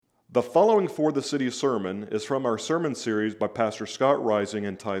The following For the City sermon is from our sermon series by Pastor Scott Rising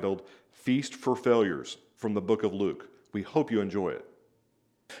entitled Feast for Failures from the book of Luke. We hope you enjoy it.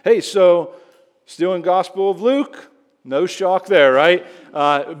 Hey, so still in Gospel of Luke? No shock there, right?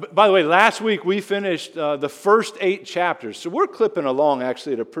 By the way, last week we finished the first 8 chapters, so we're clipping along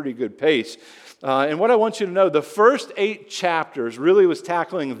actually at a pretty good pace. And what I want you to know, the first 8 chapters really was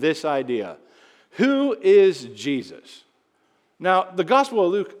tackling this idea. Who is Jesus? Now, the Gospel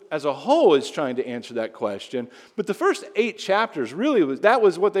of Luke as a whole is trying to answer that question, but the first 8 chapters really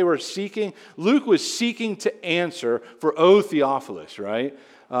was what they were seeking. Luke was seeking to answer for O Theophilus, right?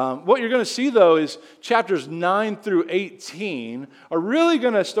 What you're going to see, though, is chapters 9 through 18 are really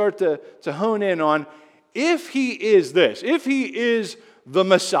going to start to hone in on if he is this, if he is the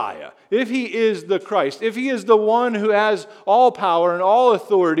Messiah, if he is the Christ, if he is the one who has all power and all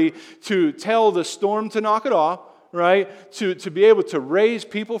authority to tell the storm to knock it off, right? To be able to raise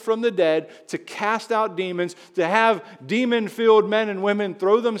people from the dead, to cast out demons, to have demon-filled men and women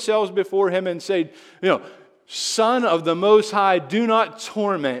throw themselves before him and say, Son of the Most High, do not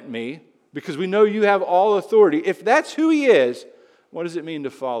torment me, because we know you have all authority. If that's who he is, what does it mean to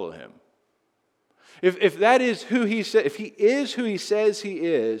follow him? If that is who he said, if he is who he says he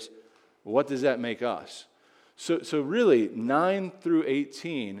is, what does that make us? So really, 9 through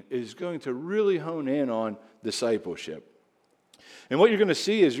 18 is going to really hone in on discipleship. And what you're going to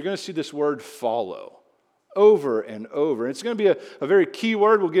see is this word follow over and over. It's going to be a very key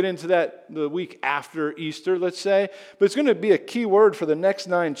word. We'll get into that the week after Easter, let's say. But it's going to be a key word for the next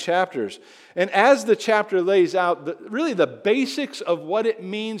 9 chapters. And as the chapter lays out, really the basics of what it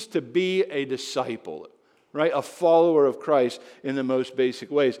means to be a disciple, right? A follower of Christ in the most basic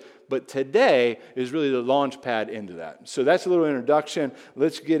ways. But today is really the launch pad into that. So that's a little introduction.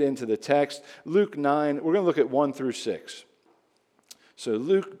 Let's get into the text. Luke 9, we're going to look at 1 through 6. So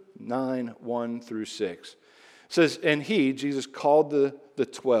Luke 9, 1 through 6. It says, and he, Jesus, called the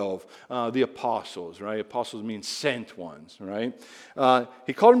 12, the apostles, right? Apostles mean sent ones, right?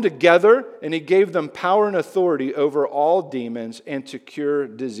 He called them together, and he gave them power and authority over all demons and to cure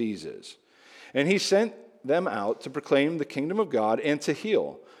diseases. And he sent them out to proclaim the kingdom of God and to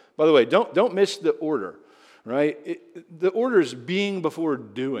heal. By the way, don't miss the order, right? The order is being before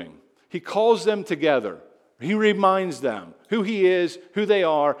doing. He calls them together. He reminds them who he is, who they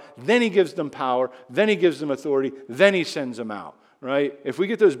are. Then he gives them power. Then he gives them authority. Then he sends them out, right? If we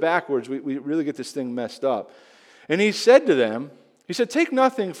get those backwards, we really get this thing messed up. And he said to them, take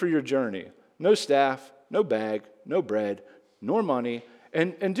nothing for your journey. No staff, no bag, no bread, nor money.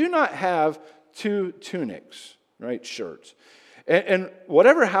 And do not have 2 tunics, right, shirts. And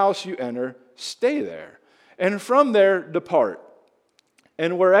whatever house you enter, stay there. And from there, depart.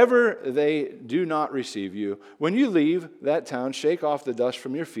 And wherever they do not receive you, when you leave that town, shake off the dust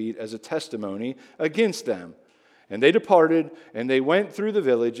from your feet as a testimony against them. And they departed, and they went through the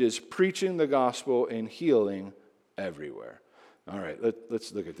villages, preaching the gospel and healing everywhere. All right,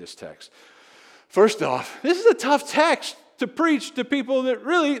 let's look at this text. First off, this is a tough text to preach to people that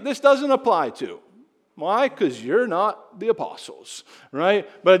really this doesn't apply to. Why? Because you're not the apostles, right?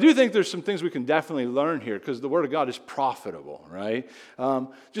 But I do think there's some things we can definitely learn here because the Word of God is profitable, right?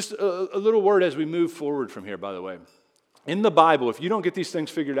 Just a little word as we move forward from here, by the way. In the Bible, if you don't get these things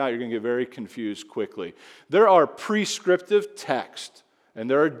figured out, you're going to get very confused quickly. There are prescriptive text and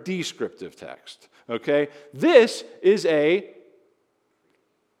there are descriptive text, okay? This is a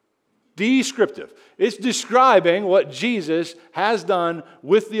descriptive. It's describing what Jesus has done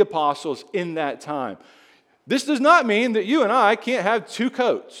with the apostles in that time. This does not mean that you and I can't have 2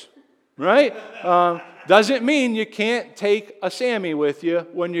 coats, right? Doesn't mean you can't take a Sammy with you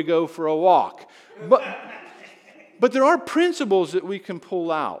when you go for a walk. But there are principles that we can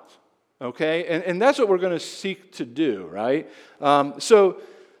pull out, okay? And that's what we're going to seek to do, right? So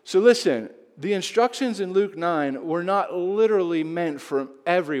listen. The instructions in Luke 9 were not literally meant for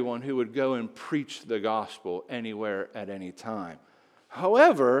everyone who would go and preach the gospel anywhere at any time.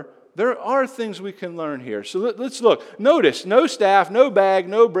 However, there are things we can learn here. So let's look. Notice, no staff, no bag,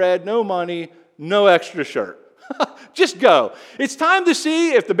 no bread, no money, no extra shirt. Just go. It's time to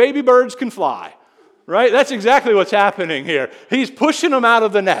see if the baby birds can fly. Right? That's exactly what's happening here. He's pushing them out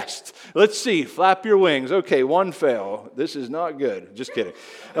of the nest. Let's see. Flap your wings. Okay, 1 fail. This is not good. Just kidding.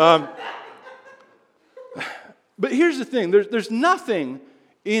 But here's the thing. There's nothing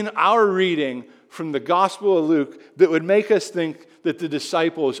in our reading from the Gospel of Luke that would make us think that the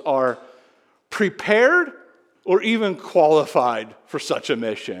disciples are prepared or even qualified for such a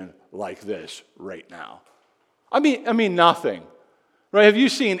mission like this right now. I mean nothing. Right? Have you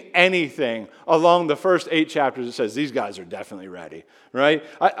seen anything along the first 8 chapters that says these guys are definitely ready? Right?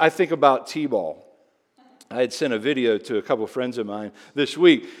 I think about T-ball. I had sent a video to a couple of friends of mine this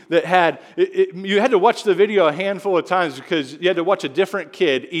week that had, you had to watch the video a handful of times because you had to watch a different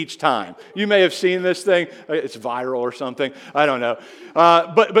kid each time. You may have seen this thing. It's viral or something. I don't know.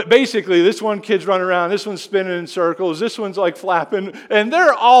 But basically, this one kid's running around. This one's spinning in circles. This one's like flapping. And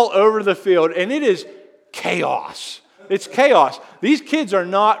they're all over the field. And it is chaos. It's chaos. These kids are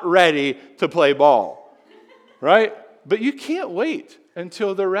not ready to play ball. Right? But you can't wait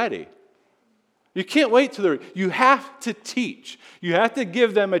until they're ready. You can't wait till you have to teach. You have to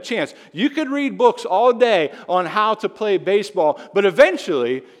give them a chance. You could read books all day on how to play baseball, but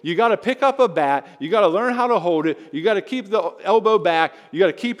eventually you got to pick up a bat, you got to learn how to hold it, you got to keep the elbow back, you got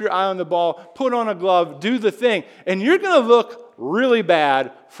to keep your eye on the ball, put on a glove, do the thing, and you're going to look really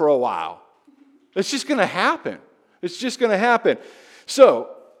bad for a while. It's just going to happen. It's just going to happen.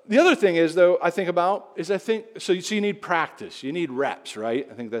 So, the other thing is, though, so you need practice. You need reps, right?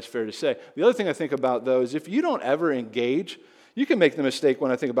 I think that's fair to say. The other thing I think about, though, is if you don't ever engage, you can make the mistake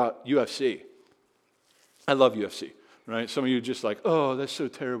when I think about UFC. I love UFC, right? Some of you are just like, oh, that's so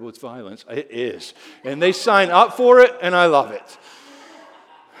terrible, it's violence. It is. And they sign up for it, and I love it.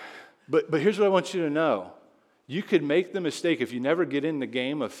 But here's what I want you to know. You could make the mistake if you never get in the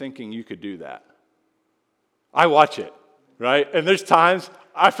game of thinking you could do that. I watch it, right? And there's times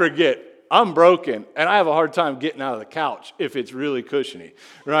I forget. I'm broken, and I have a hard time getting out of the couch if it's really cushiony,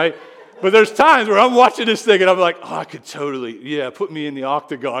 right? But there's times where I'm watching this thing, and I'm like, oh, I could totally, put me in the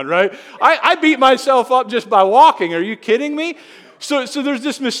octagon, right? I beat myself up just by walking. Are you kidding me? So there's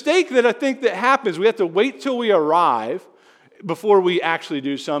this mistake that I think that happens. We have to wait till we arrive before we actually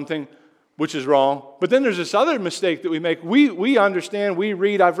do something, which is wrong. But then there's this other mistake that we make. We understand, we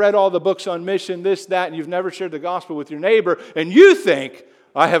read, I've read all the books on mission, this, that, and you've never shared the gospel with your neighbor, and you think,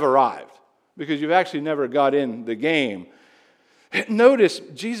 I have arrived, because you've actually never got in the game. Notice,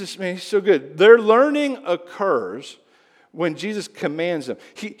 Jesus, man, he's so good. Their learning occurs when Jesus commands them.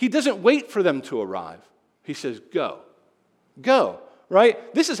 He doesn't wait for them to arrive. He says, go. Go,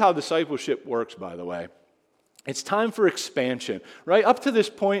 right? This is how discipleship works, by the way. It's time for expansion, right? Up to this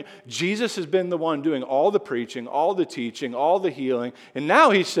point, Jesus has been the one doing all the preaching, all the teaching, all the healing, and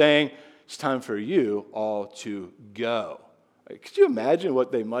now he's saying, it's time for you all to go. Could you imagine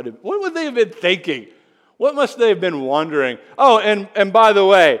what would they have been thinking? What must they have been wondering? Oh, and by the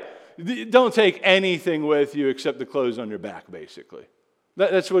way, don't take anything with you except the clothes on your back, basically.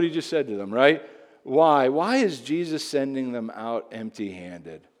 That's what he just said to them, right? Why? Why is Jesus sending them out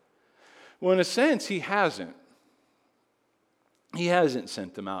empty-handed? Well, in a sense, he hasn't. He hasn't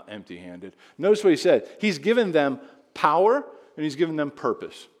sent them out empty-handed. Notice what he said. He's given them power and he's given them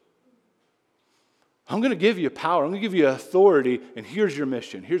purpose. I'm going to give you power. I'm going to give you authority, and here's your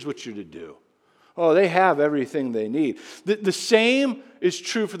mission. Here's what you're to do. Oh, they have everything they need. The same is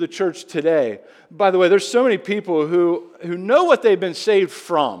true for the church today. By the way, there's so many people who know what they've been saved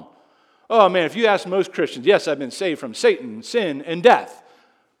from. Oh, man, if you ask most Christians, yes, I've been saved from Satan, sin, and death.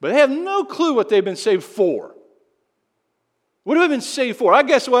 But they have no clue what they've been saved for. What have I been saved for? I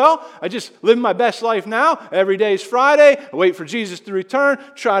guess, I just live my best life now. Every day is Friday. I wait for Jesus to return.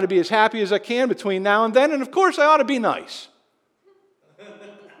 Try to be as happy as I can between now and then. And of course, I ought to be nice.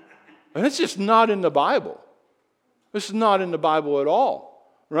 And it's just not in the Bible. This is not in the Bible at all.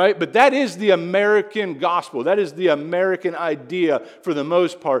 Right? But that is the American gospel. That is the American idea, for the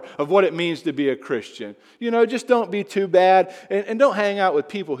most part, of what it means to be a Christian. Just don't be too bad, and don't hang out with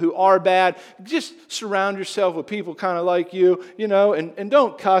people who are bad. Just surround yourself with people kind of like you, and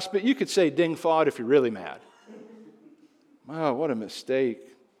don't cuss, but you could say ding fod if you're really mad. Wow, what a mistake.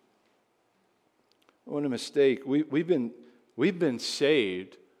 What a mistake. We've been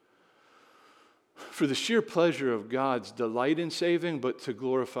saved for the sheer pleasure of God's delight in saving, but to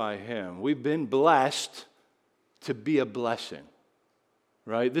glorify Him. We've been blessed to be a blessing,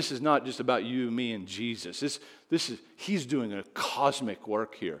 right? This is not just about you, me, and Jesus. He's doing a cosmic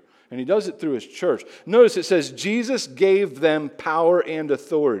work here, and He does it through His church. Notice it says, Jesus gave them power and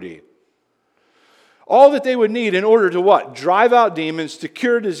authority. All that they would need in order to what? Drive out demons, to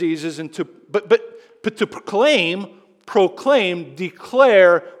cure diseases, and to proclaim,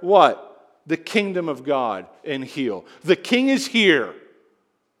 declare what? The kingdom of God and heal. The King is here.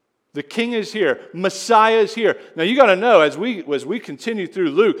 The King is here. Messiah is here. Now you got to know, as we continue through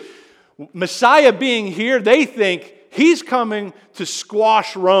Luke, Messiah being here, they think He's coming to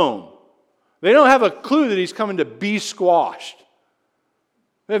squash Rome. They don't have a clue that He's coming to be squashed.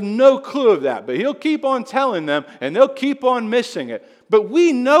 They have no clue of that, but He'll keep on telling them, and they'll keep on missing it. But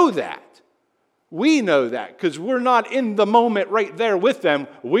we know that. We know that because we're not in the moment right there with them.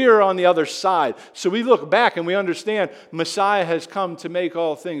 We're on the other side. So we look back and we understand Messiah has come to make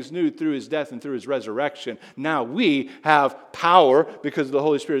all things new through his death and through his resurrection. Now we have power because the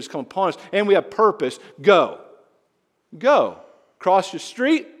Holy Spirit has come upon us, and we have purpose. Go. Go. Cross your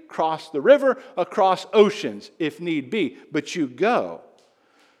street, cross the river, across oceans if need be. But you go.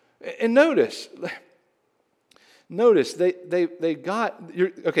 And notice they got,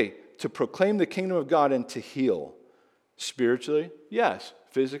 okay, to proclaim the kingdom of God and to heal. Spiritually, yes.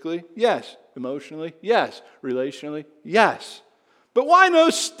 Physically, yes. Emotionally, yes. Relationally, yes. But why no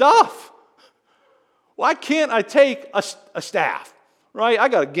stuff? Why can't I take a staff, right? I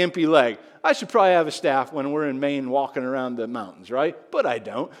got a gimpy leg. I should probably have a staff when we're in Maine walking around the mountains, right? But I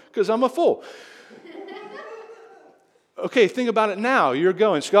don't because I'm a fool. Okay, think about it now. You're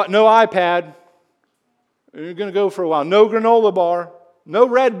going, Scott, no iPad. You're going to go for a while. No granola bar. No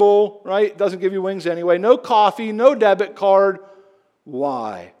Red Bull, right? Doesn't give you wings anyway. No coffee, no debit card.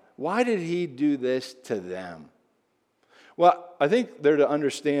 Why? Why did he do this to them? Well, I think they're to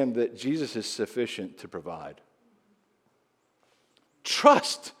understand that Jesus is sufficient to provide.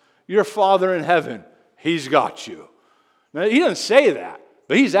 Trust your Father in heaven. He's got you. Now, he doesn't say that,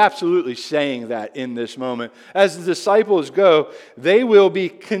 but he's absolutely saying that in this moment. As the disciples go, they will be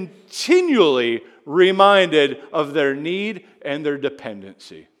continually reminded of their need and their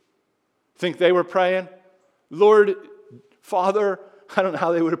dependency. Think they were praying? Lord, Father, I don't know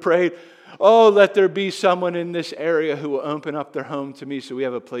how they would have prayed. Oh, let there be someone in this area who will open up their home to me so we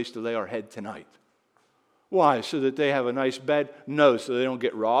have a place to lay our head tonight. Why? So that they have a nice bed? No, so they don't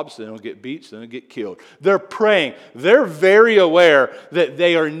get robbed, so they don't get beat, so they don't get killed. They're praying. They're very aware that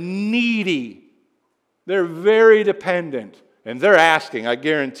they are needy. They're very dependent. And they're asking, I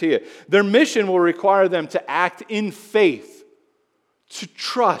guarantee it. Their mission will require them to act in faith, to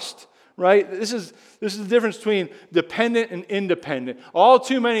trust, right? This is the difference between dependent and independent. All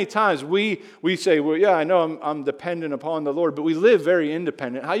too many times we say, well, yeah, I know I'm dependent upon the Lord, but we live very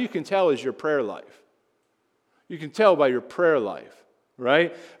independent. How you can tell is your prayer life. You can tell by your prayer life,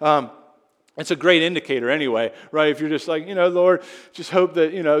 right? It's a great indicator anyway, right? If you're just like, Lord, just hope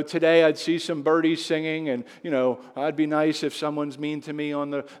that, today I'd see some birdies singing and, I'd be nice if someone's mean to me on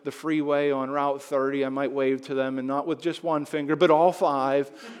the freeway on Route 30. I might wave to them and not with just one finger, but all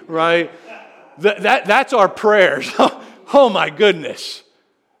five, right? That's our prayers. Oh, my goodness.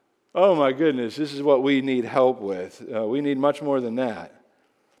 Oh, my goodness. This is what we need help with. We need much more than that.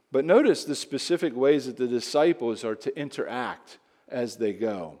 But notice the specific ways that the disciples are to interact as they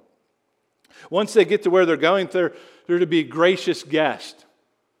go. Once they get to where they're going, they're to be gracious guests.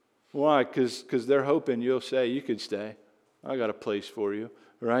 Why? Because they're hoping you'll say, you could stay. I got a place for you,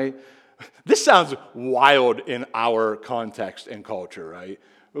 right? This sounds wild in our context and culture, right?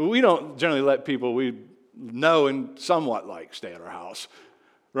 We don't generally let people we know and somewhat like stay at our house,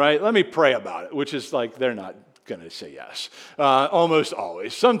 right? Let me pray about it, which is like they're not going to say yes. Almost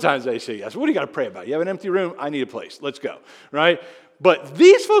always. Sometimes they say yes. What do you got to pray about? You have an empty room? I need a place. Let's go, right? But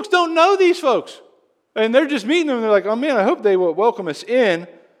these folks don't know these folks. And they're just meeting them and they're like, oh man, I hope they will welcome us in.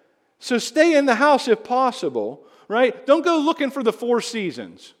 So stay in the house if possible, right? Don't go looking for the Four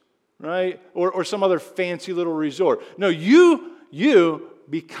Seasons, right? Or some other fancy little resort. No, you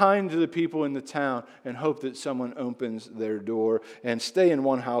be kind to the people in the town and hope that someone opens their door, and stay in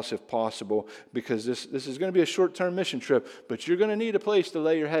one house if possible, because this is going to be a short-term mission trip, but you're going to need a place to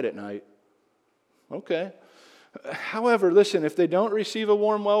lay your head at night. Okay. However, listen, if they don't receive a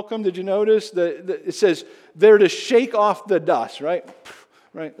warm welcome, did you notice that it says they're to shake off the dust, right?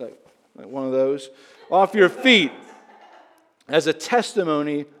 Right, like one of those, off your feet as a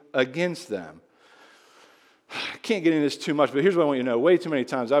testimony against them. I can't get into this too much, but here's what I want you to know. Way too many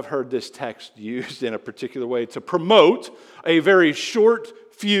times I've heard this text used in a particular way to promote a very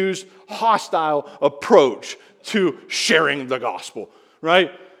short-fused, hostile approach to sharing the gospel,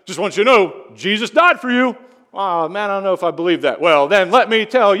 right? Just want you to know, Jesus died for you. Oh, man, I don't know if I believe that. Well, then let me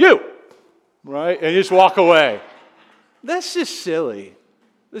tell you, right? And you just walk away. That's just silly.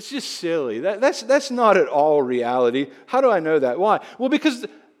 That's just silly. That's not at all reality. How do I know that? Why? Well, because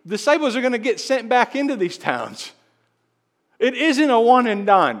disciples are going to get sent back into these towns. It isn't a one and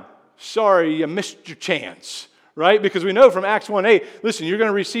done. Sorry, you missed your chance. Right? Because we know from Acts 1:8, listen, you're going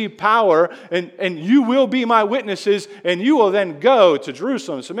to receive power and you will be my witnesses, and you will then go to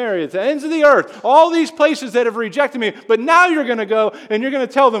Jerusalem, Samaria, to the ends of the earth, all these places that have rejected me, but now you're going to go and you're going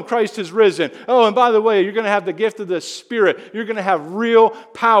to tell them Christ has risen. Oh, and by the way, you're going to have the gift of the Spirit. You're going to have real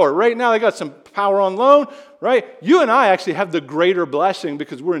power. Right now they got some power on loan, right? You and I actually have the greater blessing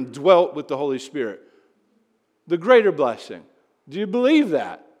because we're indwelt with the Holy Spirit. The greater blessing. Do you believe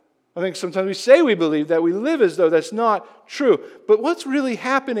that? I think sometimes we say we believe that, we live as though that's not true. But what's really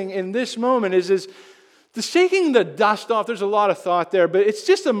happening in this moment is the shaking the dust off. There's a lot of thought there, but it's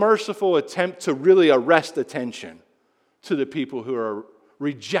just a merciful attempt to really arrest attention to the people who are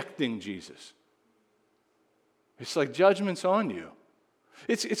rejecting Jesus. It's like judgment's on you.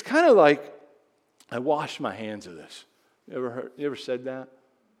 It's kind of like, I wash my hands of this. You ever said that?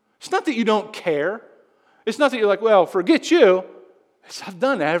 It's not that you don't care. It's not that you're like, well, forget you. I've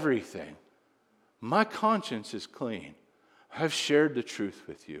done everything. My conscience is clean. I've shared the truth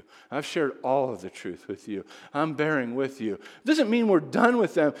with you. I've shared all of the truth with you. I'm bearing with you. It doesn't mean we're done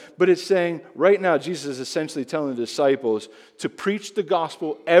with them, but it's saying right now Jesus is essentially telling the disciples to preach the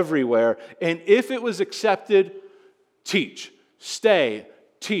gospel everywhere, and if it was accepted, teach, stay,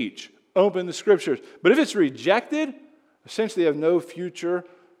 teach, open the scriptures. But if it's rejected, essentially they have no future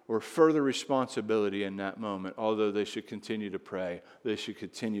or further responsibility in that moment, although they should continue to pray, they should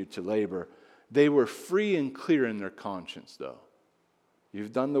continue to labor. They were free and clear in their conscience, though.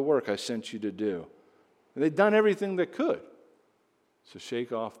 You've done the work I sent you to do. And they've done everything they could. So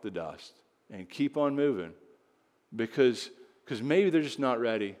shake off the dust and keep on moving, because maybe they're just not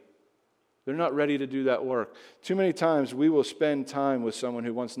ready. They're not ready to do that work. Too many times we will spend time with someone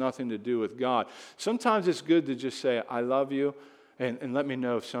who wants nothing to do with God. Sometimes it's good to just say, I love you, and let me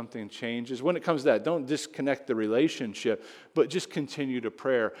know if something changes. When it comes to that, don't disconnect the relationship, but just continue to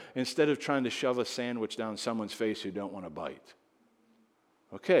prayer instead of trying to shove a sandwich down someone's face who don't want to bite.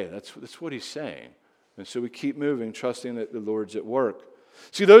 Okay, that's what he's saying. And so we keep moving, trusting that the Lord's at work.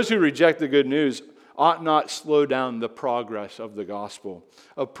 See, those who reject the good news ought not slow down the progress of the gospel,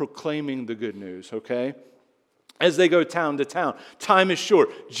 of proclaiming the good news, okay? As they go town to town, time is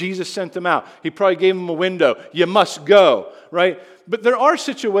short. Jesus sent them out. He probably gave them a window. You must go, right? But there are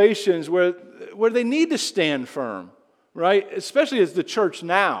situations where they need to stand firm, right? Especially as the church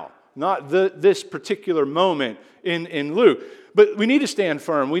now, not this particular moment in Luke. But we need to stand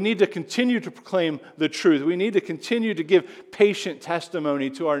firm. We need to continue to proclaim the truth. We need to continue to give patient testimony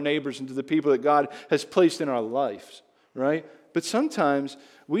to our neighbors and to the people that God has placed in our lives, right? But sometimes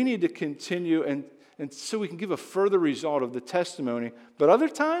we need to continue and so we can give a further result of the testimony. But other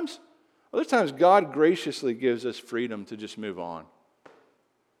times God graciously gives us freedom to just move on.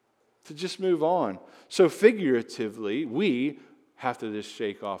 To just move on. So figuratively, we have to just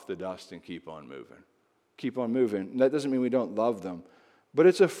shake off the dust and keep on moving. Keep on moving. And that doesn't mean we don't love them. But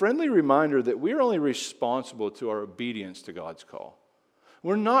it's a friendly reminder that we're only responsible to our obedience to God's call.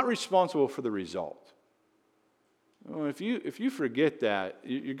 We're not responsible for the result. Well, if you forget that,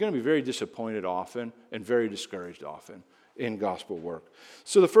 you're going to be very disappointed often and very discouraged often in gospel work.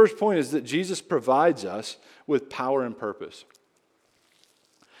 So the first point is that Jesus provides us with power and purpose.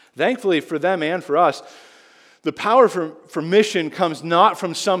 Thankfully for them and for us, the power for mission comes not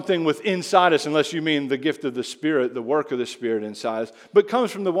from something within inside us, unless you mean the gift of the Spirit, the work of the Spirit inside us, but comes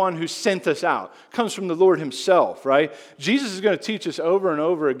from the one who sent us out, comes from the Lord himself, right? Jesus is going to teach us over and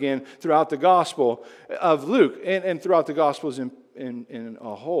over again throughout the Gospel of Luke and throughout the Gospels in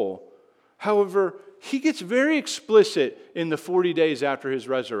a whole. However, he gets very explicit in the 40 days after his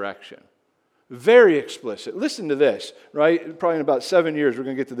resurrection. Very explicit. Listen to this, right? Probably in about 7 years we're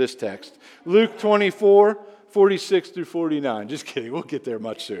going to get to this text. Luke 24, 46 through 49. Just kidding. We'll get there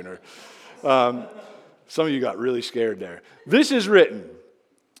much sooner. Some of you got really scared there. This is written,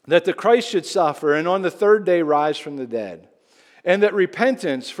 that the Christ should suffer and on the third day rise from the dead, and that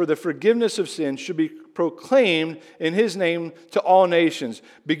repentance for the forgiveness of sins should be proclaimed in his name to all nations,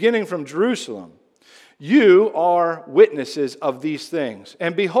 beginning from Jerusalem. You are witnesses of these things.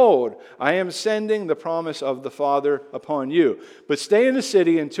 And behold, I am sending the promise of the Father upon you. But stay in the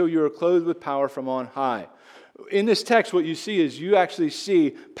city until you are clothed with power from on high. In this text, what you see is you actually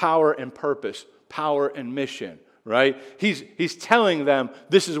see power and purpose, power and mission, right? He's telling them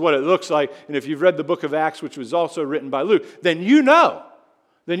this is what it looks like. And if you've read the book of Acts, which was also written by Luke, then you know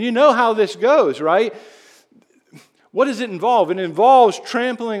how this goes, right? What does it involve? It involves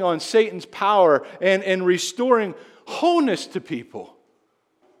trampling on Satan's power and restoring wholeness to people.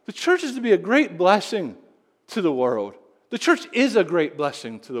 The church is to be a great blessing to the world. The church is a great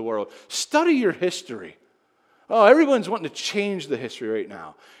blessing to the world. Study your history. Oh, everyone's wanting to change the history right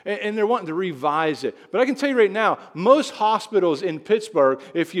now. And they're wanting to revise it. But I can tell you right now, most hospitals in Pittsburgh,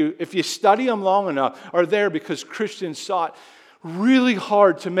 if you study them long enough, are there because Christians sought really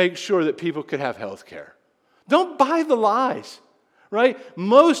hard to make sure that people could have health care. Don't buy the lies, right?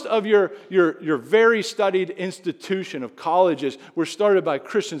 Most of your very studied institution of colleges were started by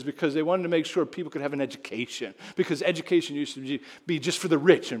Christians because they wanted to make sure people could have an education. Because education used to be just for the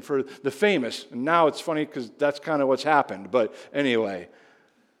rich and for the famous. And now it's funny because that's kind of what's happened. But anyway,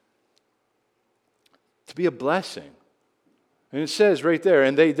 to be a blessing. And it says right there,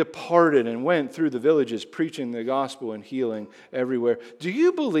 and they departed and went through the villages preaching the gospel and healing everywhere. Do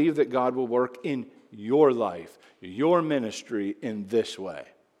you believe that God will work in your life, your ministry in this way?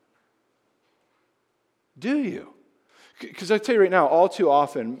 Do you? Because I tell you right now, all too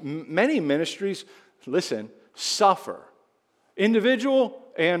often, many ministries, listen, suffer. Individual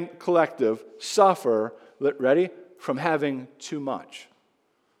and collective suffer, ready, from having too much.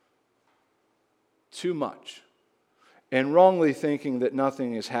 Too much. And wrongly thinking that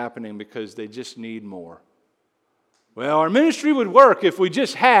nothing is happening because they just need more. Well, our ministry would work if we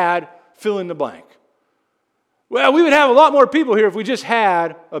just had fill in the blank. Well, we would have a lot more people here if we just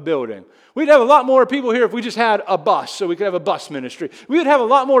had a building. We'd have a lot more people here if we just had a bus, so we could have a bus ministry. We would have a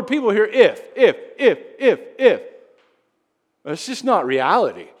lot more people here if. It's just not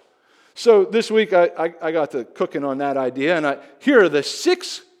reality. So this week I got to cooking on that idea, and here are the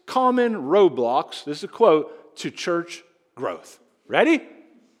 6 common roadblocks, this is a quote, to church growth. Ready?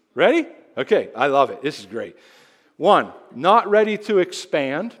 Ready? Okay, I love it. This is great. 1, not ready to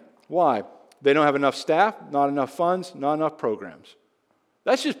expand. Why? They don't have enough staff, not enough funds, not enough programs.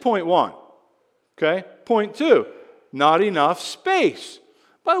 That's just point 1. Okay? Point 2, not enough space.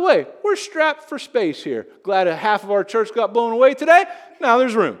 By the way, we're strapped for space here. Glad half of our church got blown away today. Now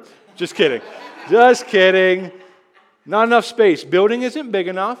there's room. Just kidding. Just kidding. Not enough space. Building isn't big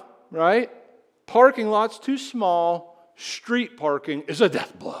enough, right? Parking lot's too small. Street parking is a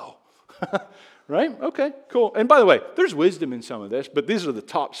death blow. Right? Okay, cool. And by the way, there's wisdom in some of this, but these are the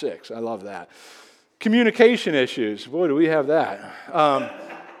top 6. I love that. Communication issues. Boy, do we have that.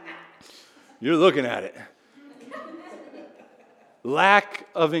 You're looking at it. Lack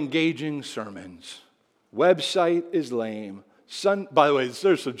of engaging sermons. Website is lame. By the way,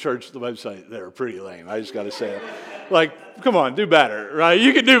 there's some church websites that are pretty lame. I just got to say it. Like, come on, do better, right?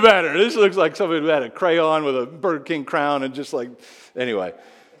 You can do better. This looks like somebody who had a crayon with a Burger King crown and just like, anyway.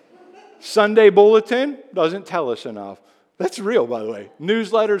 Sunday bulletin doesn't tell us enough. That's real, by the way.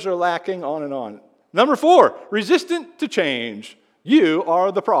 Newsletters are lacking, on and on. Number 4, resistant to change. You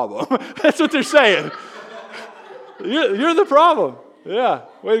are the problem. That's what they're saying. You're the problem. Yeah,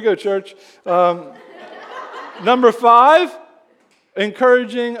 way to go, church. Number 5,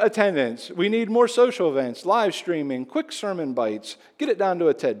 encouraging attendance. We need more social events, live streaming, quick sermon bites. Get it down to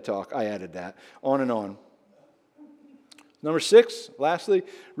a TED Talk. I added that. On and on. Number 6, lastly,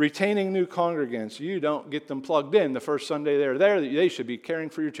 retaining new congregants. You don't get them plugged in the first Sunday they're there. They should be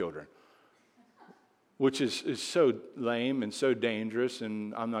caring for your children, which is so lame and so dangerous,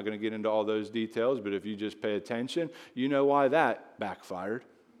 and I'm not going to get into all those details, but if you just pay attention, you know why that backfired.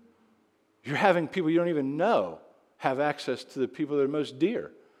 You're having people you don't even know have access to the people that are most dear,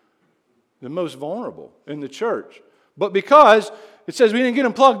 the most vulnerable in the church. But because it says we didn't get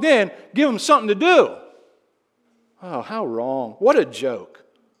them plugged in, give them something to do. Oh, how wrong. What a joke.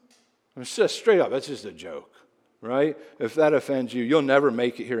 I'm just straight up, that's just a joke, right? If that offends you, you'll never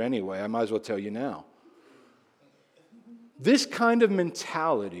make it here anyway. I might as well tell you now. This kind of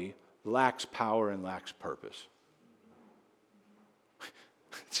mentality lacks power and lacks purpose.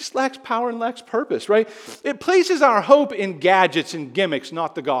 It just lacks power and lacks purpose, right? It places our hope in gadgets and gimmicks,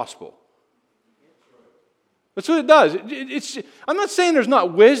 not the gospel. That's what it does. I'm not saying there's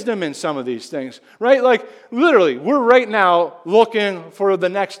not wisdom in some of these things, right? Like, literally, we're right now looking for the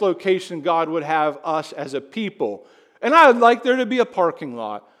next location God would have us as a people. And I would like there to be a parking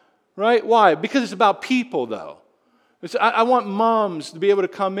lot, right? Why? Because it's about people, though. I want moms to be able to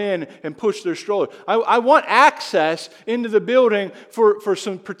come in and push their stroller. I want access into the building for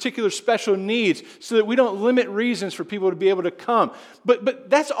some particular special needs so that we don't limit reasons for people to be able to come. But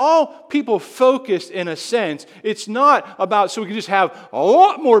that's all people focused in a sense. It's not about so we can just have a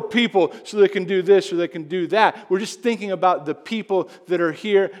lot more people so they can do this or they can do that. We're just thinking about the people that are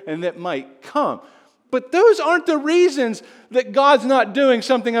here and that might come. But those aren't the reasons that God's not doing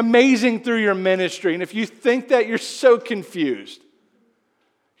something amazing through your ministry. And if you think that, you're so confused.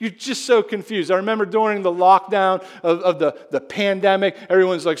 You're just so confused. I remember during the lockdown of the pandemic,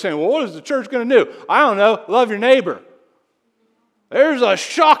 everyone's like saying, well, what is the church going to do? I don't know. Love your neighbor. There's a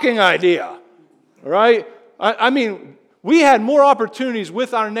shocking idea, right? I mean, we had more opportunities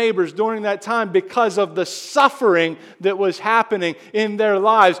with our neighbors during that time because of the suffering that was happening in their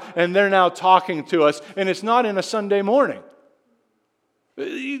lives, and they're now talking to us, and it's not in a Sunday morning.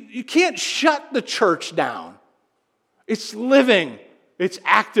 You can't shut the church down. It's living, it's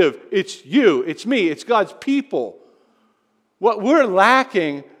active, it's you, it's me, it's God's people. What we're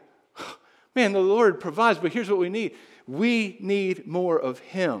lacking, man, the Lord provides, but here's what we need. We need more of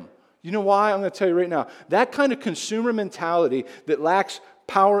Him. You know why? I'm going to tell you right now. That kind of consumer mentality that lacks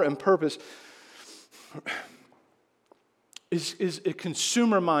power and purpose, is a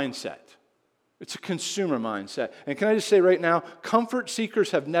consumer mindset. It's a consumer mindset. And can I just say right now, comfort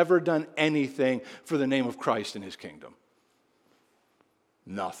seekers have never done anything for the name of Christ and his kingdom.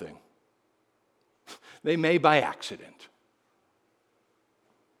 Nothing. They may by accident.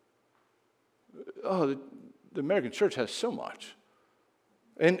 Oh, the American church has so much.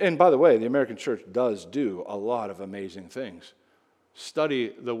 And by the way, the American church does do a lot of amazing things.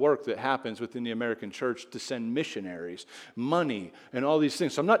 Study the work that happens within the American church to send missionaries, money, and all these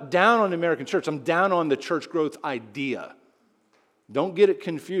things. So I'm not down on the American church. I'm down on the church growth idea. Don't get it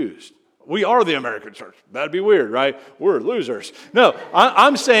confused. We are the American church. That'd be weird, right? We're losers. No,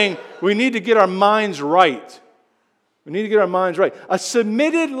 I'm saying we need to get our minds right. We need to get our minds right. A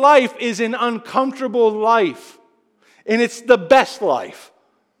submitted life is an uncomfortable life, and it's the best life.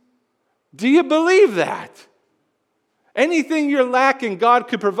 Do you believe that? Anything you're lacking, God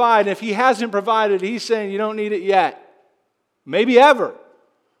could provide. And if he hasn't provided, he's saying you don't need it yet. Maybe ever.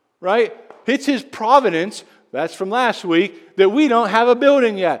 Right? It's his providence, that's from last week, that we don't have a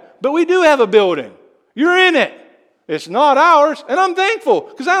building yet. But we do have a building. You're in it. It's not ours. And I'm thankful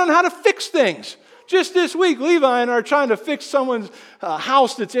because I don't know how to fix things. Just this week, Levi and I are trying to fix someone's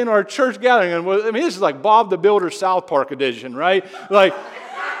house that's in our church gathering. And I mean, this is like Bob the Builder South Park edition, right? Like...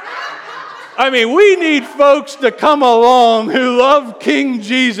 I mean, we need folks to come along who love King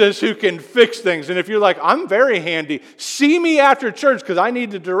Jesus, who can fix things. And if you're like, I'm very handy, see me after church because I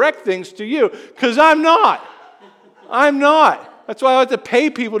need to direct things to you, because I'm not. I'm not. That's why I like to pay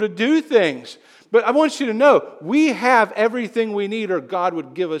people to do things. But I want you to know, we have everything we need, or God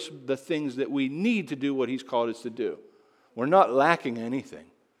would give us the things that we need to do what he's called us to do. We're not lacking anything.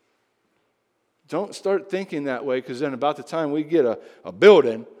 Don't start thinking that way, because then about the time we get a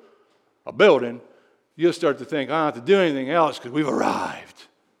building, you'll start to think, I don't have to do anything else because we've arrived.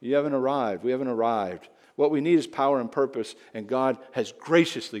 You haven't arrived. We haven't arrived. What we need is power and purpose, and God has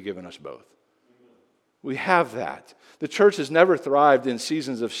graciously given us both. We have that. The church has never thrived in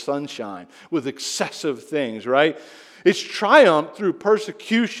seasons of sunshine with excessive things, right? It's triumphed through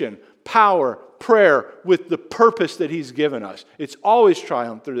persecution, power, prayer, with the purpose that he's given us. It's always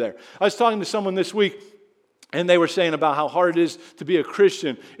triumphed through there. I was talking to someone this week, and they were saying about how hard it is to be a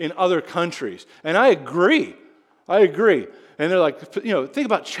Christian in other countries. And I agree. And they're like, think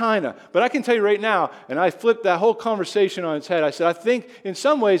about China. But I can tell you right now, and I flipped that whole conversation on its head. I said, I think in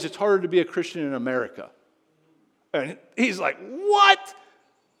some ways it's harder to be a Christian in America. And he's like, what?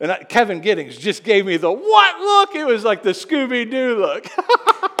 And Kevin Giddings just gave me the what look. It was like the Scooby-Doo look.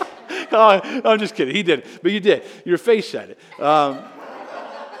 Oh, I'm just kidding. He did it. But you did. Your face said it.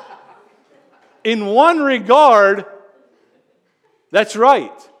 In one regard, that's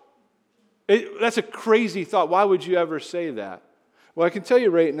right. That's a crazy thought. Why would you ever say that? Well, I can tell you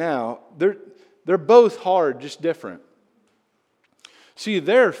right now, they're both hard, just different. See,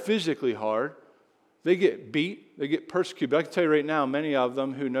 they're physically hard. They get beat. They get persecuted. But I can tell you right now, many of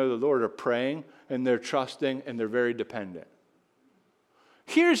them who know the Lord are praying, and they're trusting, and they're very dependent.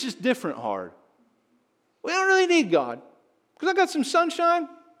 Here's just different hard. We don't really need God, because I got some sunshine,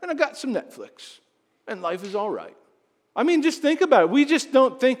 and I got some Netflix, and life is all right. I mean, just think about it. We just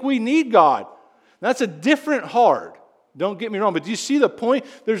don't think we need God. That's a different hard. Don't get me wrong, but do you see the point?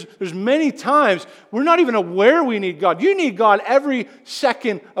 There's many times we're not even aware we need God. You need God every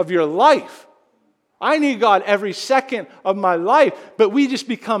second of your life. I need God every second of my life, but we just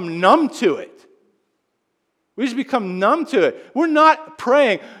become numb to it. We just become numb to it. We're not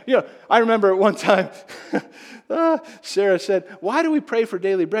praying. I remember at one time, Sarah said, why do we pray for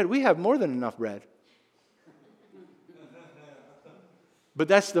daily bread? We have more than enough bread. But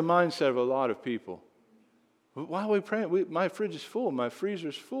that's the mindset of a lot of people. Why are we praying? My fridge is full. My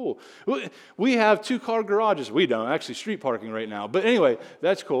freezer's full. We have 2-car garages. We don't. Actually, street parking right now. But anyway,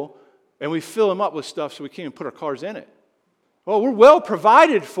 that's cool. And we fill them up with stuff so we can't even put our cars in it. Well, we're well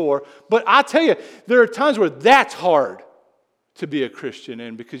provided for, but I tell you, there are times where that's hard to be a Christian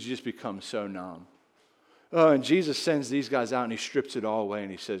in because you just become so numb. Oh, and Jesus sends these guys out and he strips it all away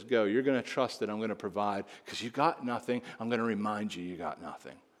and he says, go, you're going to trust that I'm going to provide because you got nothing. I'm going to remind you got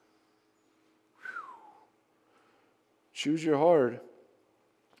nothing. Whew. Choose your hard.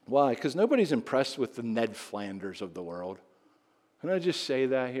 Why? Because nobody's impressed with the Ned Flanders of the world. Can I just say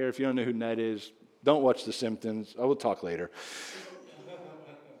that here? If you don't know who Ned is, don't watch The Simpsons. I will talk later.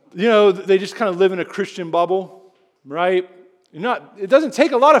 They just kind of live in a Christian bubble, right? It doesn't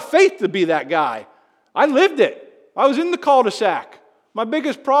take a lot of faith to be that guy. I lived it. I was in the cul-de-sac. My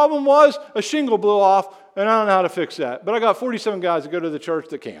biggest problem was a shingle blew off, and I don't know how to fix that. But I got 47 guys that go to the church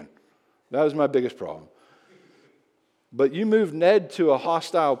that can. That was my biggest problem. But you move Ned to a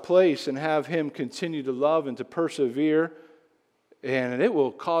hostile place and have him continue to love and to persevere, and it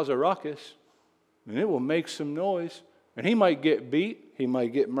will cause a ruckus, and it will make some noise, and he might get beat, he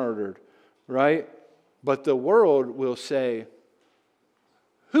might get murdered, right? But the world will say,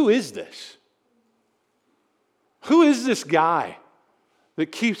 who is this? Who is this guy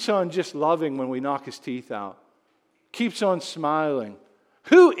that keeps on just loving when we knock his teeth out? Keeps on smiling?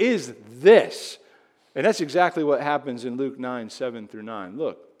 Who is this? And that's exactly what happens in Luke 9, 7 through 9.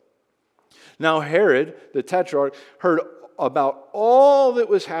 Look. Now Herod, the tetrarch, heard about all that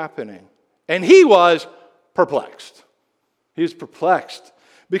was happening, and he was perplexed. He was perplexed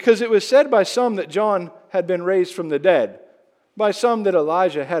because it was said by some that John had been raised from the dead, by some that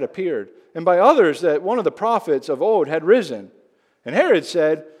Elijah had appeared, and by others that one of the prophets of old had risen. And Herod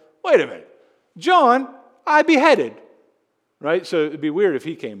said, wait a minute, John I beheaded. Right? So it'd be weird if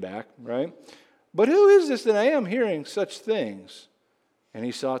he came back, right? But who is this that I am hearing such things? And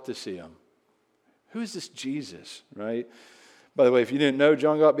he sought to see him. Who is this Jesus, right? By the way, if you didn't know,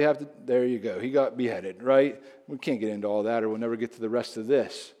 John got beheaded. There you go. He got beheaded, right? We can't get into all that or we'll never get to the rest of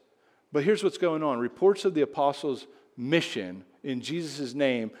this. But here's what's going on. Reports of the apostles' mission in Jesus'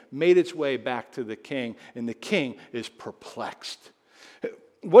 name made its way back to the king, and the king is perplexed.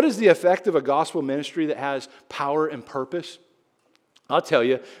 What is the effect of a gospel ministry that has power and purpose? I'll tell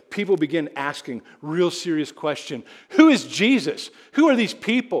you, people begin asking real serious questions. Who is Jesus? Who are these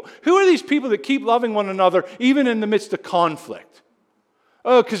people? Who are these people that keep loving one another even in the midst of conflict?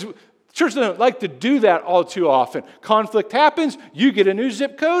 Oh, because church doesn't like to do that all too often. Conflict happens, you get a new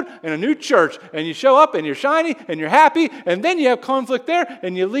zip code and a new church, and you show up and you're shiny and you're happy, and then you have conflict there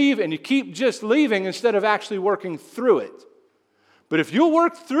and you leave and you keep just leaving instead of actually working through it. But if you'll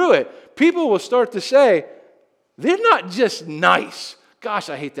work through it, people will start to say, they're not just nice. Gosh,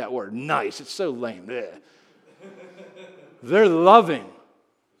 I hate that word, nice. It's so lame. Ugh. They're loving.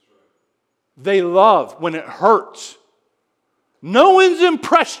 They love when it hurts. No one's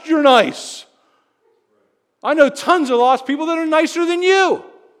impressed you're nice. I know tons of lost people that are nicer than you.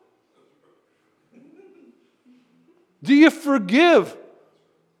 Do you forgive?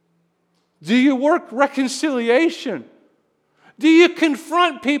 Do you work reconciliation? Do you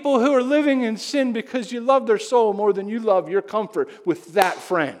confront people who are living in sin because you love their soul more than you love your comfort with that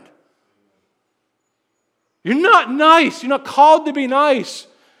friend? You're not nice. You're not called to be nice.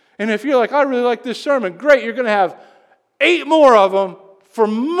 And if you're like, I really like this sermon, great, you're going to have 8 more of them for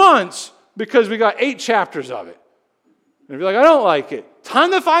months because we got 8 chapters of it. And if you're like, I don't like it, time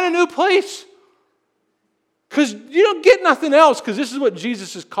to find a new place. Because you don't get nothing else, because this is what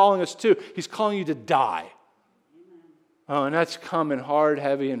Jesus is calling us to. He's calling you to die. Oh, and that's coming hard,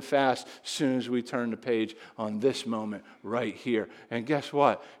 heavy, and fast as soon as we turn the page on this moment right here. And guess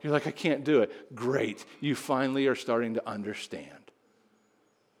what? You're like, I can't do it. Great. You finally are starting to understand.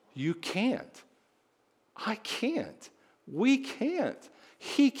 You can't. I can't. We can't.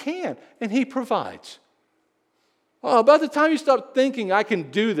 He can, and He provides. Well, about the time you stop thinking I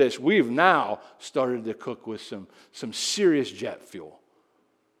can do this, we've now started to cook with some serious jet fuel.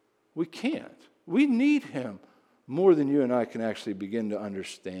 We can't. We need Him more than you and I can actually begin to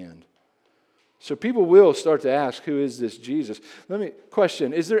understand. So people will start to ask, who is this Jesus? Let me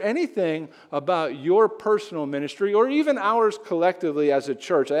question, is there anything about your personal ministry or even ours collectively as a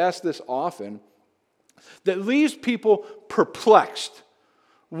church, I ask this often, that leaves people perplexed,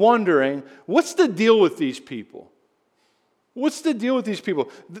 wondering, what's the deal with these people? What's the deal with these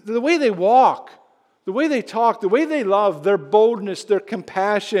people? The way they walk, the way they talk, the way they love, their boldness, their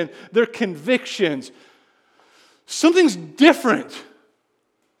compassion, their convictions. Something's different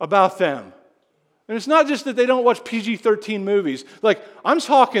about them. And it's not just that they don't watch PG-13 movies. Like, I'm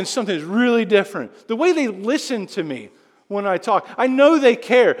talking something's really different. The way they listen to me when I talk. I know they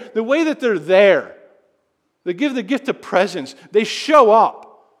care. The way that they're there. They give the gift of presence. They show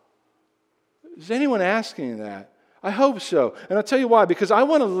up. Is anyone asking that? I hope so. And I'll tell you why. Because I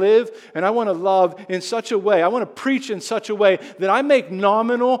want to live and I want to love in such a way. I want to preach in such a way that I make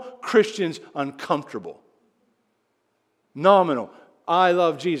nominal Christians uncomfortable. Nominal. I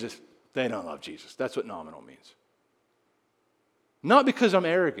love Jesus. They don't love Jesus. That's what nominal means. Not because I'm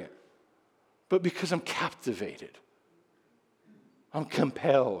arrogant, but because I'm captivated. I'm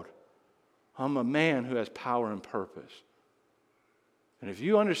compelled. I'm a man who has power and purpose. And if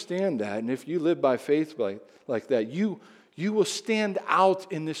you understand that, and if you live by faith like that, you will stand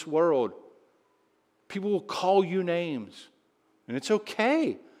out in this world. People will call you names. And it's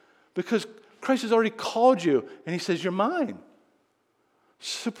okay, because Christ has already called you, and He says, you're mine.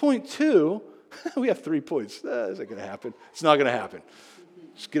 So point 2, we have 3 points. Is that going to happen? It's not going to happen.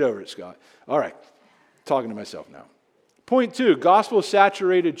 Just get over it, Scott. All right, talking to myself now. Point 2,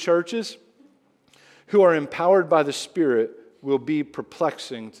 gospel-saturated churches who are empowered by the Spirit will be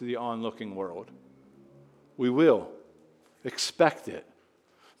perplexing to the onlooking world. We will. Expect it.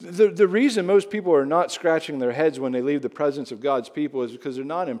 The reason most people are not scratching their heads when they leave the presence of God's people is because they're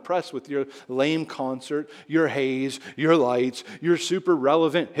not impressed with your lame concert, your haze, your lights, your super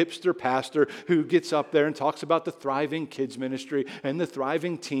relevant hipster pastor who gets up there and talks about the thriving kids ministry and the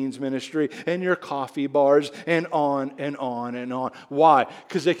thriving teens ministry and your coffee bars and on and on and on. Why?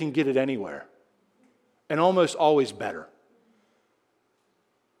 Because they can get it anywhere and almost always better.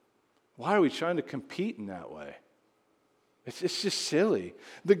 Why are we trying to compete in that way? It's just silly.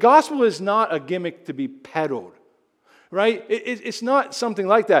 The gospel is not a gimmick to be peddled, right? It's not something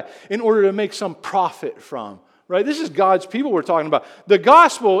like that in order to make some profit from, right? This is God's people we're talking about. The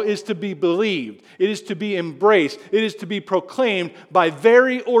gospel is to be believed. It is to be embraced. It is to be proclaimed by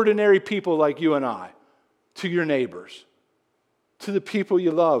very ordinary people like you and I, to your neighbors, to the people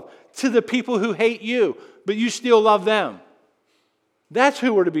you love, to the people who hate you, but you still love them. That's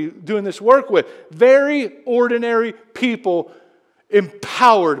who we're to be doing this work with. Very ordinary people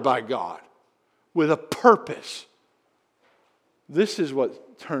empowered by God with a purpose. This is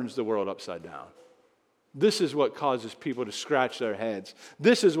what turns the world upside down. This is what causes people to scratch their heads.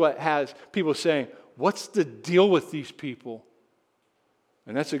 This is what has people saying, what's the deal with these people?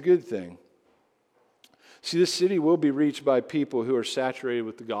 And that's a good thing. See, this city will be reached by people who are saturated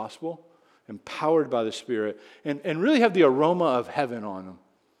with the gospel, empowered by the Spirit, and really have the aroma of heaven on them.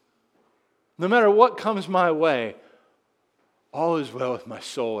 No matter what comes my way, all is well with my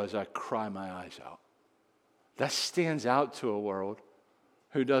soul as I cry my eyes out. That stands out to a world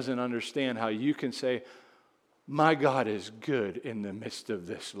who doesn't understand how you can say, my God is good in the midst of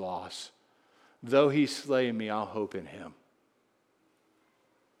this loss. Though he slay me, I'll hope in him.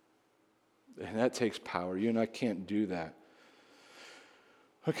 And that takes power. You and I can't do that.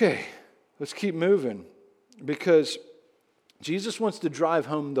 Okay. Let's keep moving, because Jesus wants to drive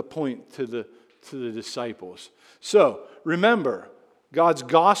home the point to the disciples. So remember, God's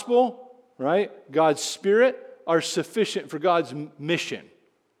gospel, right? God's Spirit are sufficient for God's mission.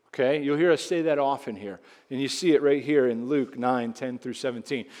 Okay, you'll hear us say that often here, and you see it right here in Luke 9:10 through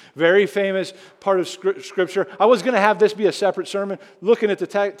 17. Very famous part of Scripture. I was going to have this be a separate sermon. Looking at the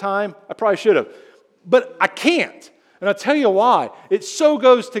time, I probably should have, but I can't, and I'll tell you why. It so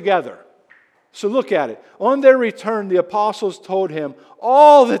goes together. So look at it. On their return, the apostles told him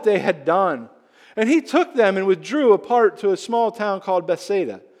all that they had done. And he took them and withdrew apart to a small town called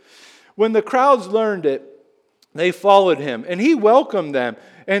Bethsaida. When the crowds learned it, they followed him. And he welcomed them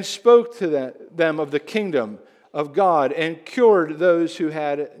and spoke to them of the kingdom of God and cured those who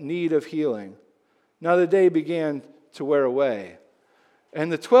had need of healing. Now the day began to wear away.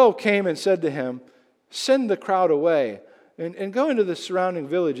 And the 12 came and said to him, send the crowd away. And go into the surrounding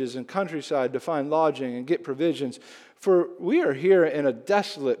villages and countryside to find lodging and get provisions, for we are here in a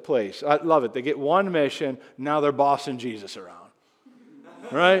desolate place. I love it. They get one mission, now they're bossing Jesus around.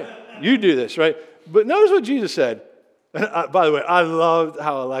 Right? You do this, right? But notice what Jesus said. And by the way, I loved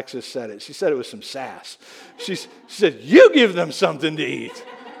how Alexis said it. She said it with some sass. She said, you give them something to eat.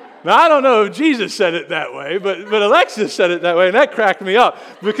 Now, I don't know if Jesus said it that way, but Alexis said it that way, and that cracked me up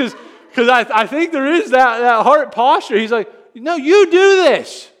because I think there is that heart posture. He's like, no, you do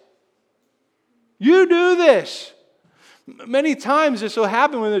this. You do this. Many times this will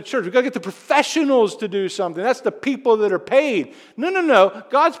happen within the church. We've got to get the professionals to do something. That's the people that are paid. No.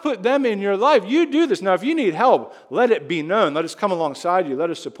 God's put them in your life. You do this. Now, if you need help, let it be known. Let us come alongside you. Let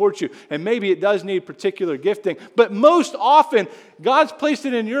us support you. And maybe it does need particular gifting. But most often, God's placed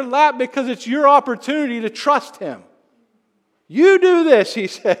it in your lap because it's your opportunity to trust Him. You do this, He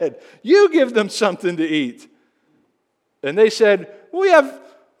said. You give them something to eat. And they said, we have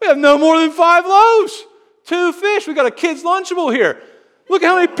no more than 5 loaves. 2 fish. We got a kid's Lunchable here. Look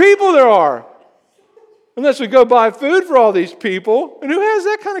how many people there are. Unless we go buy food for all these people. And who has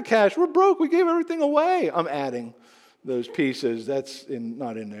that kind of cash? We're broke. We gave everything away. I'm adding those pieces. That's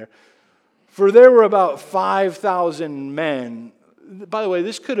not in there. For there were about 5,000 men. By the way,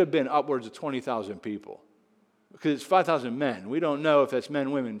 this could have been upwards of 20,000 people. Because it's 5,000 men. We don't know if that's men,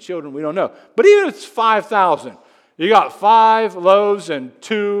 women, children. We don't know. But even if it's 5,000, you got 5 loaves and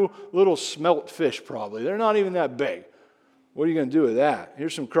 2 little smelt fish probably. They're not even that big. What are you going to do with that?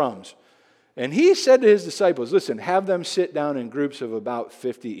 Here's some crumbs. And he said to his disciples, listen, have them sit down in groups of about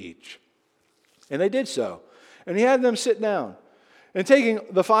 50 each. And they did so. And he had them sit down. And taking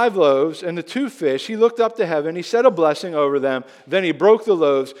the 5 loaves and the 2 fish, he looked up to heaven. He said a blessing over them. Then he broke the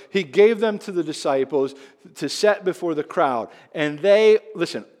loaves. He gave them to the disciples to set before the crowd. And they,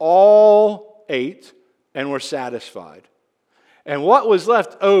 listen, all ate and were satisfied. And what was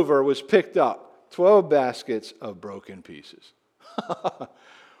left over was picked up, 12 baskets of broken pieces.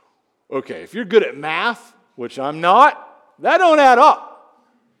 Okay, if you're good at math, which I'm not, that don't add up.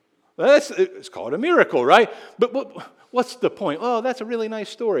 It's called a miracle, right? But what's the point? Oh, that's a really nice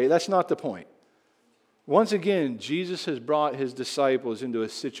story. That's not the point. Once again, Jesus has brought his disciples into a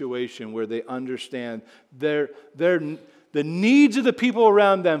situation where they understand the needs of the people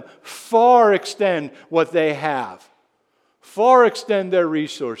around them far extend what they have, far extend their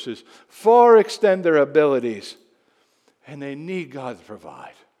resources, far extend their abilities, and they need God to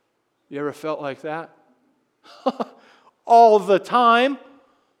provide. You ever felt like that? All the time.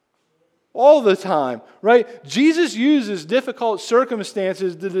 All the time, right? Jesus uses difficult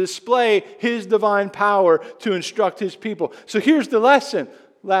circumstances to display his divine power to instruct his people. So here's the lesson.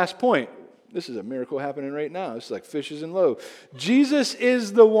 Last point. This is a miracle happening right now. It's like fishes and loaves. Jesus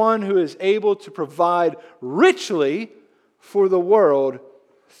is the one who is able to provide richly for the world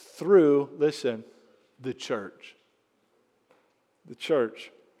through, listen, the church. The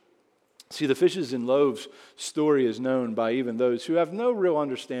church. See, the fishes and loaves story is known by even those who have no real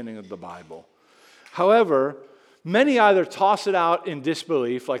understanding of the Bible. However, many either toss it out in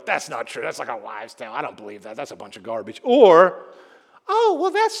disbelief, like, that's not true, that's like a wives' tale, I don't believe that, that's a bunch of garbage. Or, oh,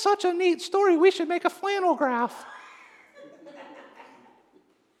 well, that's such a neat story, we should make a flannel graph.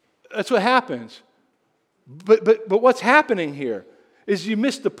 That's what happens. But what's happening here is you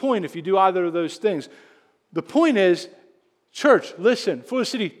miss the point if you do either of those things. The point is, church, listen, Fuller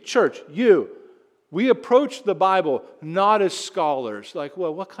City Church, we approach the Bible not as scholars, like,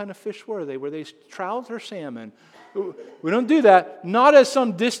 well, what kind of fish were they? Were they trout or salmon? We don't do that, not as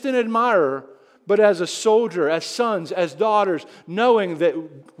some distant admirer, but as a soldier, as sons, as daughters, knowing that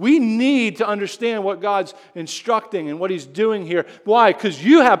we need to understand what God's instructing and what he's doing here. Why? Because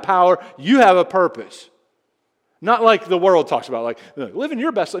you have power, you have a purpose. Not like the world talks about, like, living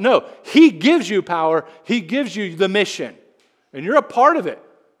your best life. No, he gives you power, he gives you the mission. And you're a part of it.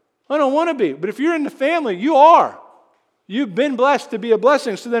 I don't want to be. But if you're in the family, you are. You've been blessed to be a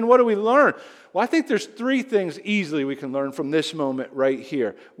blessing. So then what do we learn? Well, I think there's 3 things easily we can learn from this moment right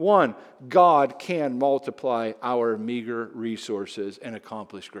here. 1, God can multiply our meager resources and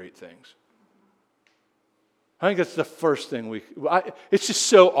accomplish great things. I think that's the first thing it's just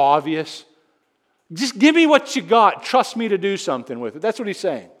so obvious. Just give me what you got. Trust me to do something with it. That's what he's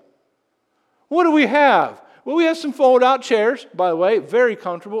saying. What do we have? Well, we have some fold-out chairs, by the way, very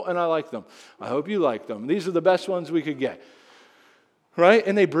comfortable, and I like them. I hope you like them. These are the best ones we could get, right?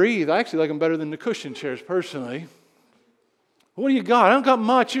 And they breathe. I actually like them better than the cushion chairs, personally. What do you got? I don't got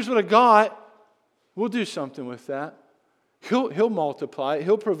much. Here's what I got. We'll do something with that. He'll multiply.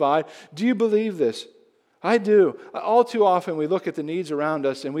 He'll provide. Do you believe this? I do. All too often, we look at the needs around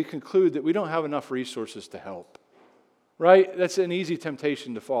us, and we conclude that we don't have enough resources to help. Right? That's an easy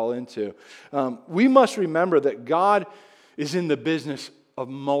temptation to fall into. We must remember that God is in the business of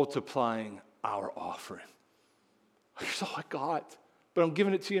multiplying our offering. Here's all I got, but I'm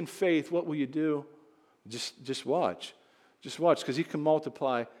giving it to you in faith. What will you do? Just watch. Just watch, because he can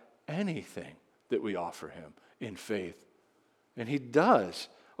multiply anything that we offer him in faith. And he does.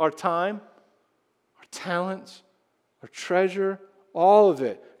 Our time, our talents, our treasure, all of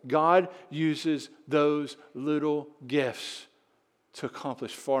it. God uses those little gifts to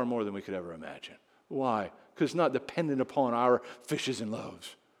accomplish far more than we could ever imagine. Why? Because it's not dependent upon our fishes and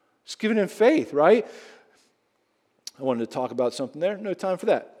loaves. It's given in faith, right? I wanted to talk about something there. No time for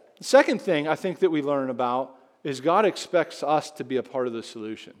that. The second thing I think that we learn about is God expects us to be a part of the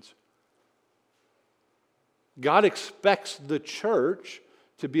solutions. God expects the church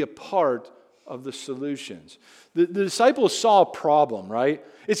to be a part of the solutions. The disciples saw a problem, right?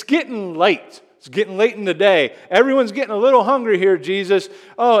 It's getting late. It's getting late in the day. Everyone's getting a little hungry here, Jesus.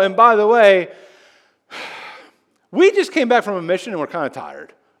 Oh, and by the way, we just came back from a mission and we're kind of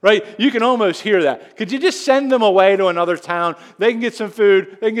tired, right? You can almost hear that. Could you just send them away to another town? They can get some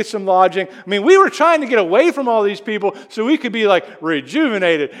food. They can get some lodging. I mean, we were trying to get away from all these people so we could be like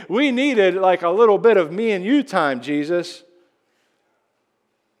rejuvenated. We needed like a little bit of me and you time, Jesus.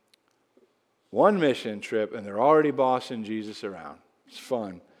 One mission trip, and they're already bossing Jesus around. It's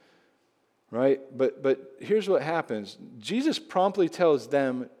fun, right? But here's what happens. Jesus promptly tells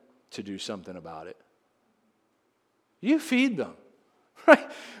them to do something about it. You feed them, right?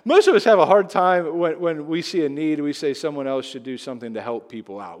 Most of us have a hard time when we see a need, we say someone else should do something to help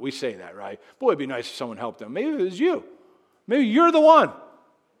people out. We say that, right? Boy, it'd be nice if someone helped them. Maybe it was you. Maybe you're the one.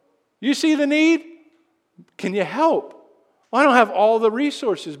 You see the need? Can you help? Well, I don't have all the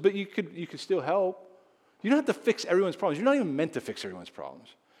resources, but you could still help. You don't have to fix everyone's problems. You're not even meant to fix everyone's problems.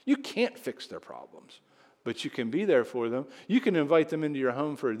 You can't fix their problems. but you can be there for them. You can invite them into your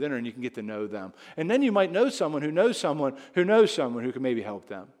home for a dinner and you can get to know them. And then you might know someone who knows someone who knows someone who can maybe help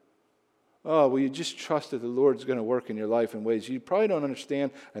them. Oh, will you just trust that the Lord's going to work in your life in ways you probably don't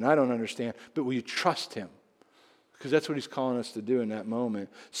understand and I don't understand, but will you trust Him? Because that's what He's calling us to do in that moment.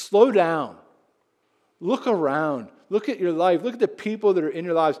 Slow down. Look around. Look at your life. Look at the people that are in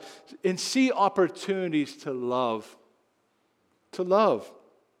your lives and see opportunities to love. To love.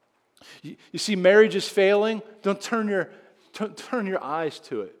 You see marriage is failing? Don't turn your eyes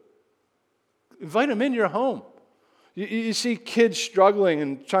to it. Invite them in your home. You see kids struggling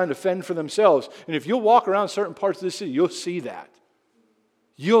and trying to fend for themselves. And if you'll walk around certain parts of the city, you'll see that.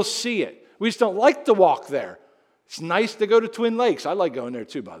 You'll see it. We just don't like to walk there. It's nice to go to Twin Lakes. I like going there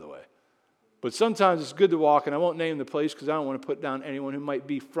too, by the way. But sometimes it's good to walk, and I won't name the place because I don't want to put down anyone who might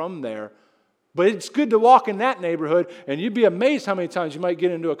be from there. But it's good to walk in that neighborhood, and you'd be amazed how many times you might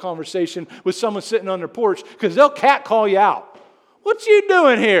get into a conversation with someone sitting on their porch because they'll catcall you out. What you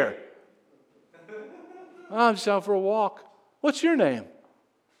doing here? I'm just out for a walk. What's your name?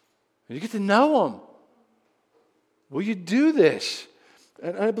 And you get to know them. Will you do this?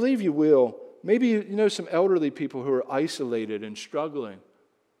 And I believe you will. Maybe you know some elderly people who are isolated and struggling.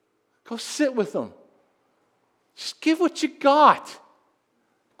 Go sit with them. Just give what you got.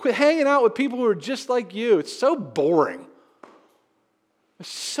 Quit hanging out with people who are just like you. It's so boring. It's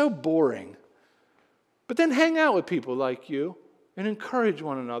so boring. But then hang out with people like you and encourage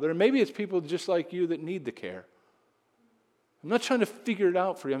one another. And maybe it's people just like you that need the care. I'm not trying to figure it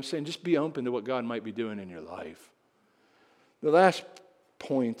out for you. I'm saying just be open to what God might be doing in your life. The last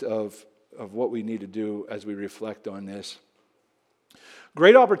point of what we need to do as we reflect on this.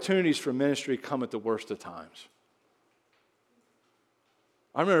 Great opportunities for ministry come at the worst of times.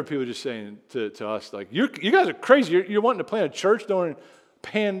 I remember people just saying to us, like, you guys are crazy. You're wanting to plant a church during a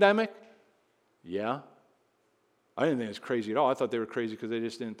pandemic? Yeah. I didn't think it was crazy at all. I thought they were crazy because they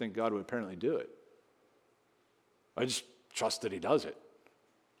just didn't think God would apparently do it. I just trust that He does it.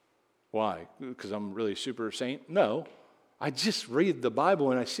 Why? Because I'm really super saint? No. I just read the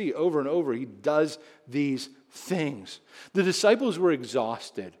Bible and I see over and over He does these things. The disciples were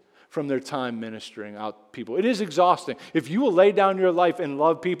exhausted from their time ministering out people. It is exhausting. If you will lay down your life and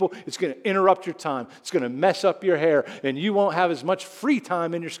love people, it's going to interrupt your time. It's going to mess up your hair, and you won't have as much free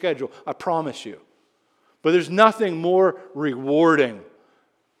time in your schedule. I promise you. But there's nothing more rewarding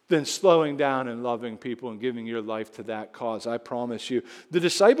than slowing down and loving people and giving your life to that cause. I promise you. The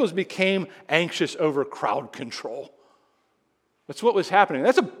disciples became anxious over crowd control. That's what was happening.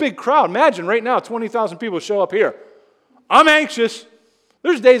 That's a big crowd. Imagine right now 20,000 people show up here. I'm anxious.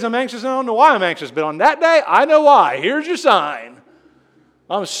 There's days I'm anxious and I don't know why I'm anxious, but on that day, I know why. Here's your sign.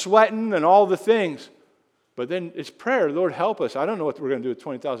 I'm sweating and all the things. But then it's prayer. Lord, help us. I don't know what we're going to do with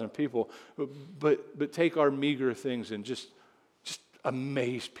 20,000 people, but take our meager things and just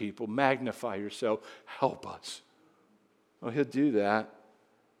amaze people. Magnify yourself. Help us. Well, He'll do that.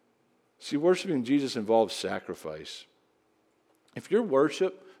 See, worshiping Jesus involves sacrifice. If your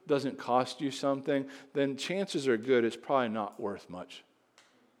worship doesn't cost you something, then chances are good it's probably not worth much.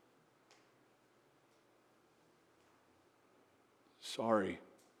 Sorry.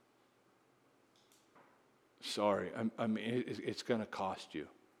 I mean, it's going to cost you.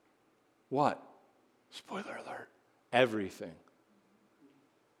 What? Spoiler alert. Everything.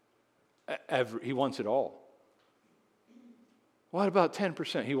 He wants it all. What about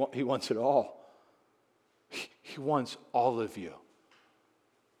 10%? He wants it all. He wants all of you.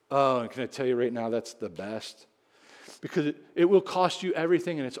 Oh, and can I tell you right now, that's the best. Because it will cost you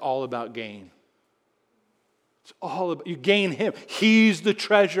everything, and it's all about gain. It's all about, you gain Him. He's the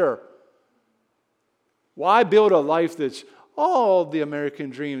treasure. Why build a life that's all the American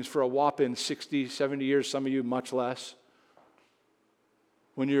dreams for a whopping 60, 70 years, some of you much less,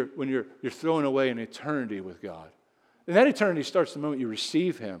 when you're throwing away an eternity with God? And that eternity starts the moment you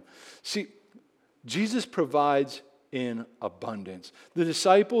receive Him. See, Jesus provides in abundance. The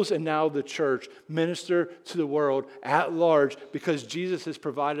disciples and now the church minister to the world at large because Jesus has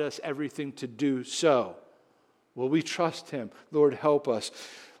provided us everything to do so. Will we trust Him? Lord, help us.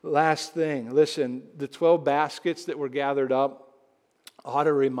 Last thing, listen, the 12 baskets that were gathered up ought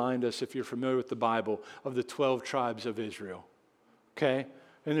to remind us, if you're familiar with the Bible, of the 12 tribes of Israel. Okay?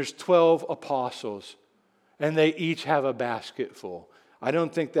 And there's 12 apostles, and they each have a basket full. I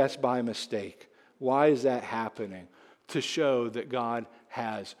don't think that's by mistake. Why is that happening? To show that God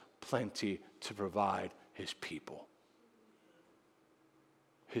has plenty to provide His people.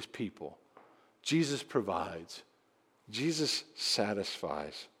 His people. Jesus provides. Jesus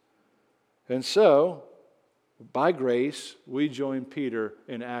satisfies. And so, by grace, we join Peter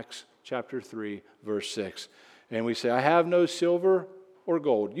in Acts chapter 3, verse 6. And we say, I have no silver or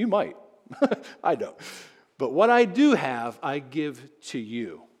gold. You might. I don't. But what I do have, I give to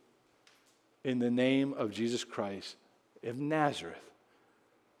you. In the name of Jesus Christ of Nazareth.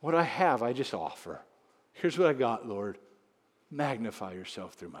 What I have, I just offer. Here's what I got, Lord. Magnify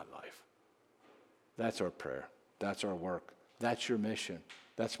yourself through my life. That's our prayer. That's our work. That's your mission.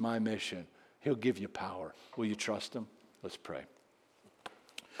 That's my mission. He'll give you power. Will you trust him? Let's pray.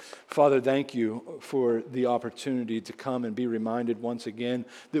 Father, thank you for the opportunity to come and be reminded once again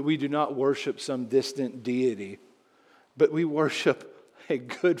that we do not worship some distant deity, but we worship a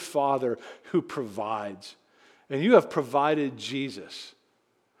good Father who provides. And you have provided Jesus.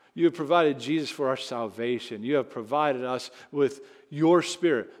 You have provided Jesus for our salvation. You have provided us with your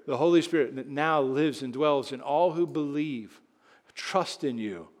Spirit, the Holy Spirit that now lives and dwells in all who believe, trust in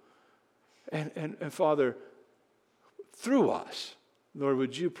you. And Father, through us, Lord,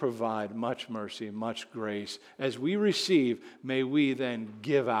 would you provide much mercy, much grace. As we receive, may we then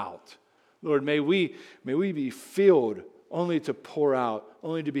give out. Lord, may we be filled only to pour out,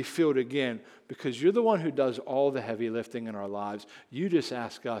 only to be filled again, because you're the one who does all the heavy lifting in our lives. You just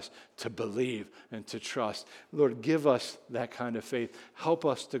ask us to believe and to trust. Lord, give us that kind of faith. Help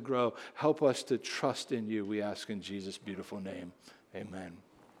us to grow. Help us to trust in you, we ask in Jesus' beautiful name. Amen.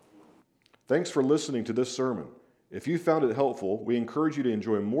 Thanks for listening to this sermon. If you found it helpful, we encourage you to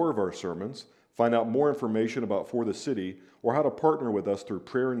enjoy more of our sermons, find out more information about For the City, or how to partner with us through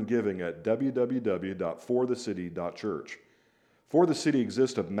prayer and giving at www.forthecity.church. For the City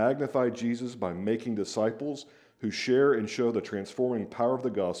exists to magnify Jesus by making disciples who share and show the transforming power of the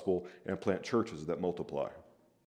gospel and plant churches that multiply.